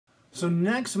So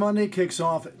next Monday kicks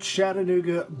off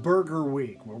Chattanooga Burger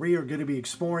Week, where we are going to be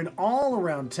exploring all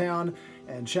around town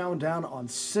and chowing down on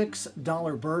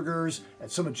 $6 burgers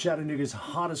at some of Chattanooga's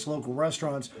hottest local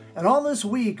restaurants. And all this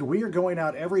week, we are going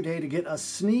out every day to get a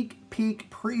sneak peek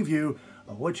preview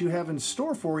of what you have in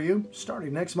store for you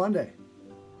starting next Monday.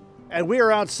 And we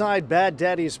are outside Bad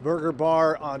Daddy's Burger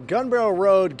Bar on Gunbarrel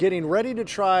Road getting ready to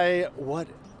try what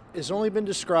has only been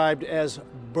described as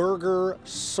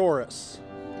Burgersaurus.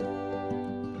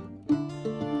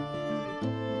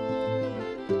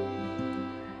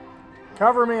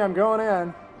 Cover me, I'm going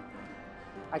in.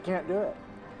 I can't do it.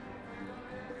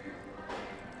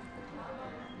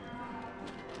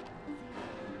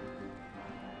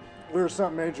 There's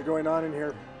something major going on in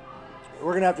here.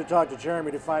 We're gonna have to talk to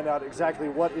Jeremy to find out exactly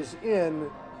what is in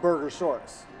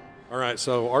Burgersaurus. All right,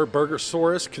 so our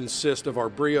Burgersaurus consists of our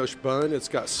brioche bun. It's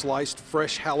got sliced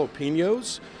fresh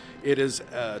jalapenos. It is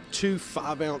 2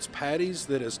 5-ounce patties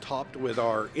that is topped with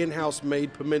our in-house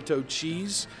made pimento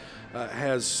cheese.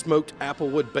 Has smoked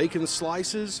applewood bacon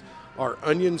slices, our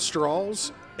onion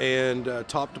straws, and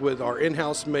topped with our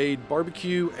in-house made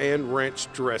barbecue and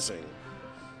ranch dressing.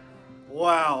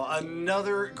 Wow,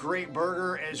 another great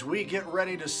burger as we get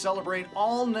ready to celebrate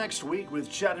all next week with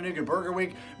Chattanooga Burger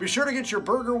Week. Be sure to get your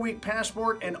Burger Week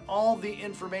passport and all the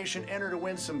information. Enter to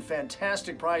win some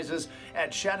fantastic prizes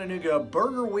at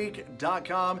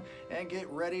ChattanoogaBurgerWeek.com and get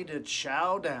ready to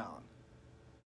chow down.